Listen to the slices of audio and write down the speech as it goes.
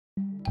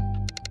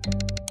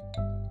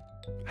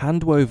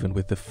Hand-woven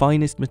with the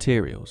finest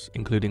materials,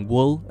 including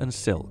wool and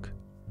silk,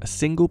 a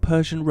single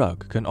Persian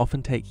rug can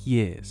often take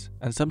years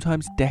and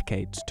sometimes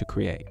decades to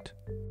create.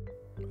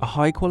 A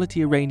high-quality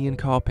Iranian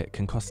carpet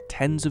can cost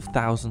tens of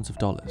thousands of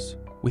dollars,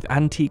 with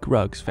antique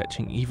rugs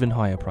fetching even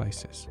higher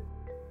prices.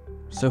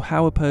 So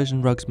how are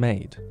Persian rugs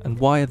made, and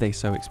why are they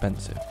so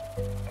expensive?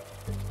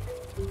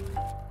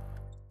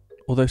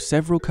 Although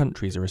several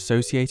countries are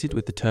associated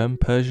with the term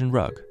Persian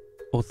rug,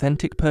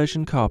 authentic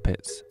Persian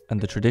carpets and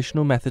the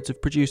traditional methods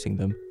of producing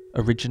them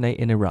originate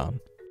in Iran.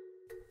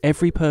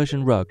 Every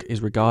Persian rug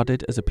is regarded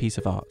as a piece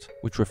of art,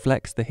 which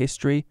reflects the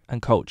history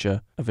and culture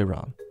of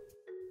Iran.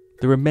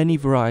 There are many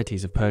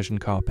varieties of Persian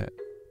carpet,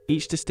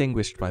 each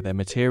distinguished by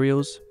their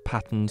materials,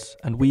 patterns,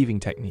 and weaving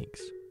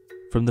techniques.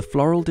 From the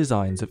floral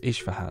designs of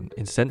Isfahan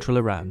in central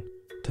Iran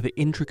to the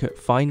intricate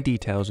fine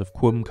details of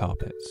Qum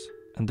carpets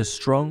and the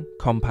strong,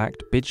 compact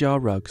Bijar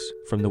rugs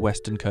from the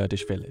western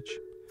Kurdish village.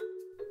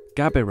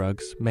 Gabe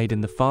rugs made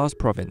in the Fars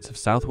province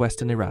of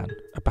southwestern Iran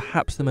are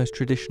perhaps the most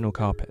traditional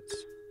carpets,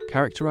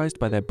 characterized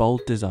by their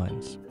bold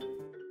designs.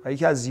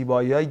 یکی از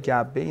زیبایی‌های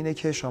گبه اینه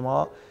که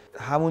شما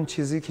همون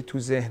چیزی که تو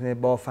ذهن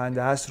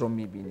بافنده هست رو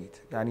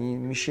می‌بینید. یعنی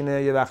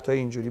میشینه یه وقتایی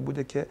اینجوری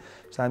بوده که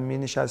مثلا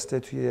می‌نشسته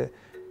توی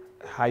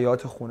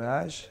حیاط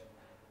خونه‌اش،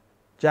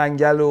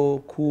 جنگل و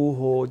کوه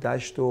و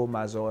دشت و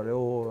مزارع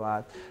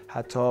و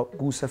حتی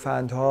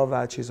گوسفندها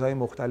و چیزهای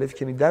مختلفی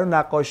که می‌دیده رو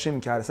نقاشی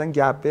می‌کرد. اصلا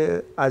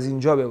گبه از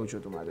اینجا به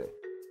وجود اومده.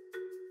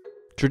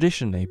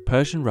 Traditionally,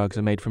 Persian rugs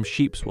are made from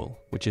sheep's wool,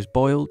 which is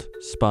boiled,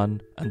 spun,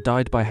 and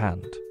dyed by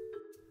hand.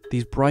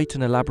 These bright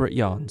and elaborate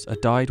yarns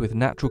are dyed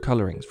with natural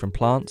colorings from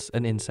plants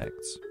and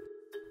insects.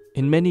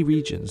 In many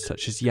regions,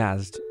 such as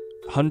Yazd,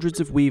 hundreds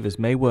of weavers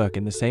may work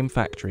in the same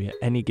factory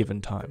at any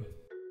given time.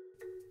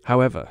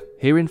 However,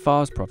 here in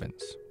Fars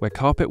province, where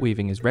carpet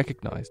weaving is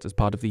recognized as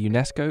part of the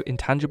UNESCO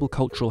Intangible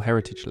Cultural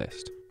Heritage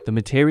List, the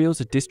materials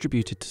are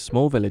distributed to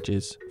small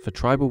villages for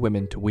tribal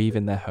women to weave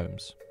in their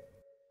homes.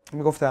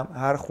 میگفتم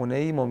هر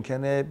خونه‌ای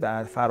ممکنه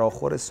به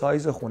فراخور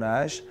سایز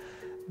خونه‌اش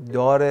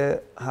دار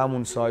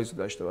همون سایز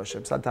داشته باشه.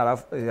 مثلا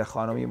طرف یه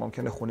خانمی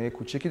ممکنه خونه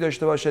کوچیکی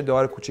داشته باشه،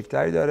 دار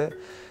کوچیکتری داره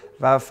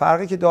و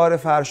فرقی که دار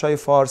فرشای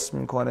فارس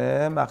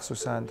میکنه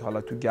مخصوصا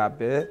حالا تو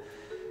گبه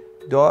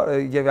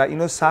و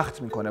اینو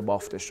سخت میکنه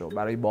بافتشو،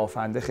 برای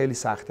بافنده خیلی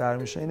سخت‌تر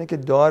میشه، اینه که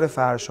دار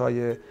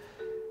فرشای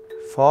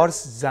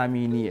فارس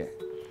زمینیه.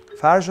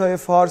 فرشای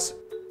فارس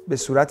به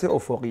صورت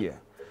افقیه،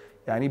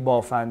 یعنی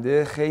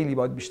بافنده خیلی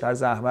باید بیشتر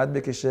زحمت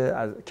بکشه،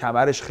 از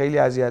کمرش خیلی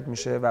اذیت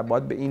میشه و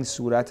باید به این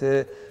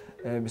صورت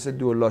مثل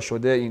دولا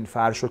شده این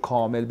فرش رو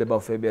کامل به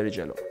بافه بره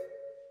جلو.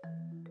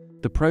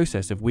 The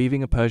process of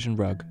weaving a Persian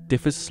rug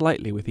differs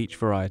slightly with each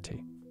variety,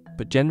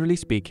 but generally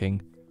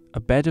speaking,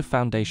 a bed of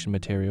foundation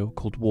material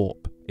called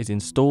warp is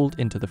installed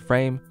into the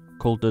frame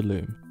called the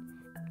loom.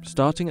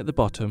 Starting at the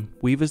bottom,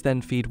 weavers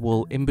then feed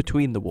wool in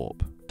between the warp,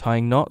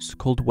 tying knots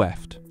called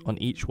weft on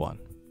each one.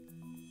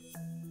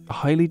 A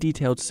highly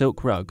detailed silk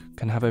rug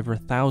can have over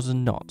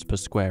 1,000 knots per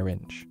square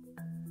inch.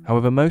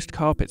 However, most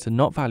carpets are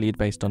not valued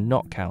based on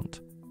knot count,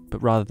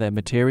 but rather their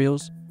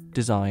materials,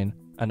 design,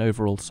 and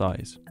overall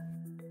size.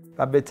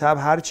 و به طب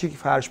هر چی که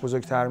فرش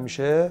بزرگتر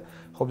میشه،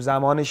 خب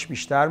زمانش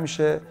بیشتر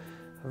میشه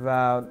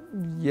و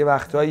یه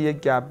وقتایی یه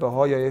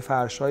گبه‌ها یا یه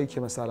فرشایی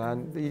که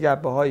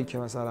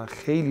مثلا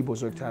خیلی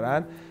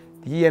بزرگترن،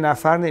 دیگه یه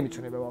نفر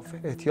نمیتونه ببافه.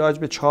 احتیاج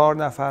به 4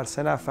 نفر،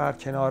 3 نفر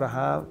کنار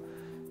هم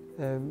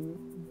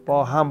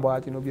با هم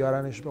باید اینو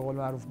بیارنش به قول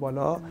معروف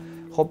بالا.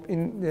 خب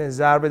این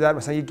ضربه در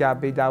مثلا یه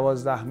گبه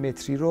 12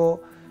 متری رو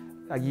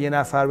اگه یه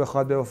نفر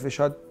بخواد ببافه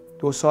شاید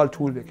 2 سال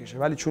طول بکشه،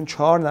 ولی چون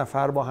 4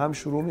 نفر با هم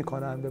شروع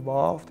میکنن به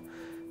بافت،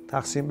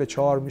 تقسیم به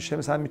 4 میشه،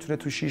 مثلا میتونه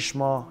تو 6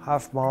 ماه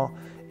 7 ماه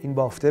این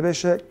بافته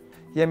بشه.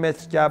 1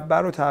 متر گبه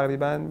رو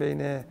تقریبا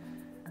بین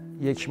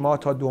 1 ماه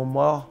تا 2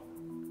 ماه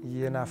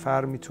یه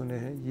نفر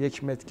میتونه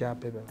 1 متر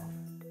گبه ببافه.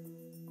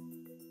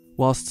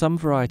 Whilst some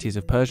varieties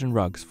of Persian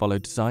rugs follow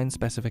design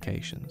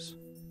specifications,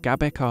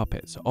 gabe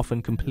carpets are often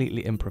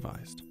completely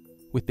improvised,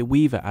 with the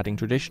weaver adding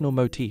traditional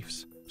motifs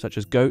such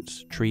as goats,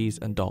 trees,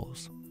 and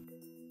dolls.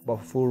 با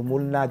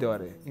فرمول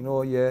نداره.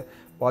 اینو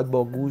باید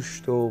با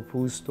گوشت و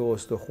پوست و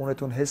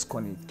استخونتون حس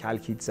کنید.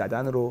 کلکیت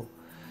زدن رو،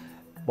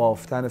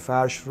 بافتن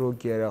فرش رو،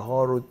 گره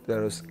ها رو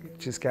درست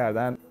چیز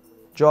کردن.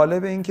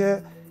 جالب این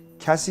که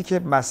کسی که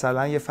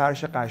مثلا یه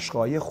فرش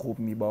قشقایی خوب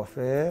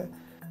میبافه،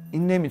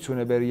 این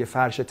نمیتونه بره یه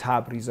فرش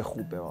تبریز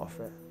خوب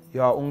ببافه،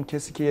 یا اون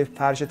کسی که یه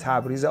فرش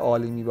تبریز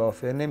عالی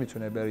میبافه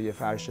نمیتونه بره یه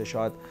فرش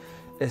شاید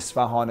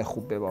اصفهان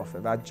خوب ببافه.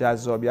 و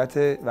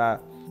جذابیت و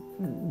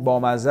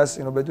بامزه است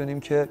اینو بدونیم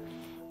که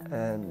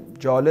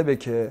جالبه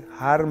که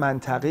هر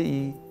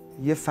منطقه‌ای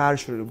یه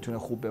فرش رو میتونه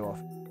خوب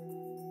ببافه.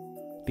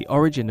 The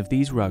origin of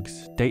these rugs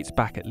dates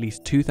back at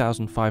least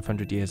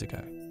 2,500 years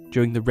ago,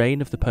 during the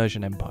reign of the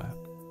Persian Empire,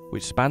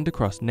 which spanned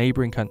across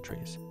neighbouring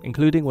countries,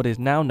 including what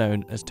is now known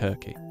as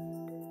Turkey.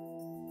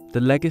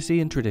 The legacy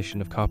and tradition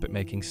of carpet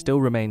making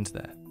still remains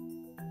there.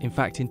 In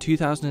fact, in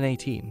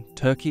 2018,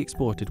 Turkey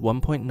exported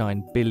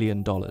 $1.9 billion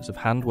of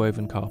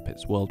hand-woven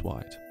carpets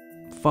worldwide,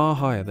 far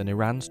higher than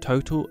Iran's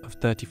total of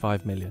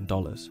 $35 million.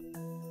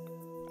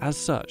 As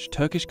such,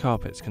 Turkish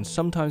carpets can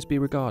sometimes be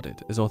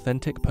regarded as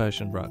authentic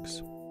Persian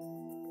rugs.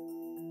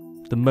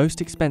 The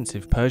most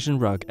expensive Persian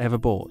rug ever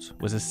bought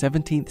was a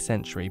 17th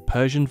century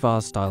Persian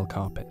vase-style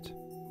carpet,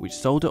 which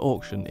sold at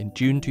auction in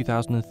June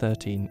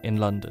 2013 in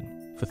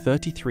London for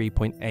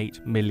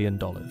 $33.8 million.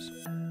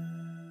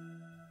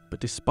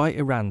 But despite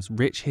Iran's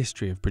rich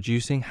history of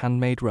producing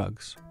handmade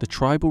rugs, the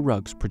tribal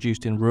rugs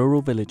produced in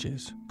rural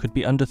villages could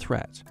be under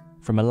threat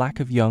from a lack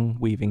of young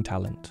weaving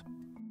talent.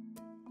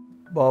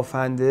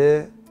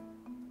 بافنده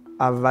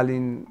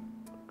اولین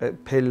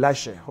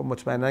پلشه، خب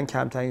مطمئنا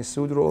کمترین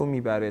سود رو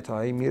میبره تا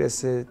هی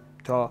میرسه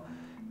تا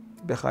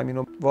بخوایم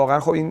اینو واقعا.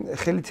 خب این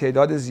خیلی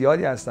تعداد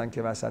زیادی هستن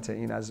که وسط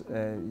این از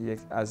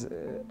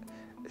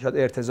شاید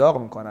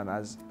ارتزاق میکنن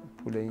از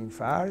پول این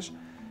فرش،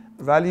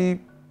 ولی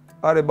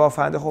آره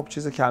بافنده خب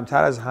چیز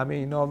کمتر از همه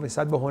اینا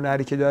نسبت به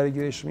هنری که داره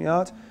گیرش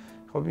میاد.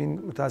 خب این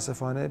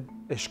متاسفانه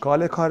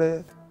اشکال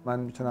کاره. من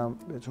میتونم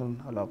بهتون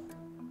حالا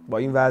با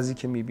این وضعی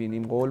که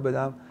میبینیم قول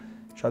بدم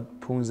شاید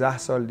 15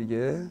 سال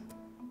دیگه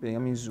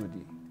بگم این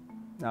زودی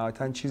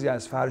نهایتاً چیزی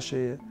از فرش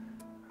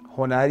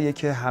هنریه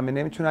که همه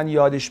نمیتونن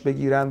یادش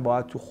بگیرن،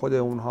 باید تو خود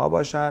اونها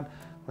باشن.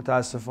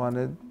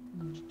 متاسفانه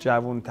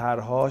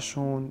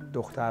جوانترهاشون،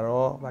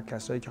 دخترها و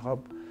کسایی که خب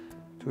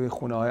توی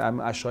خونه های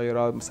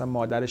عشایرها مثلا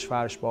مادرش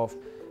فرش بافت،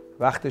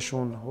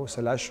 وقتشون،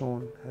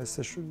 حوصله‌شون،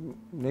 حسشون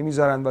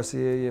نمیذارن واسه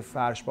یه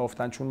فرش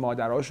بافتن، چون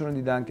مادرهاشون رو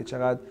دیدن که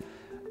چقدر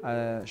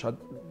شاید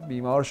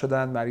بیمار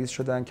شدن، مریض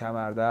شدن،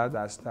 کمردرد،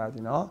 دست درد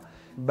اینا.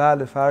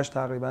 بله فرش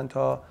تقریبا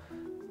تا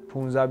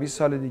 15-20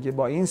 سال دیگه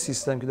با این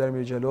سیستم که داره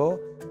میره جلو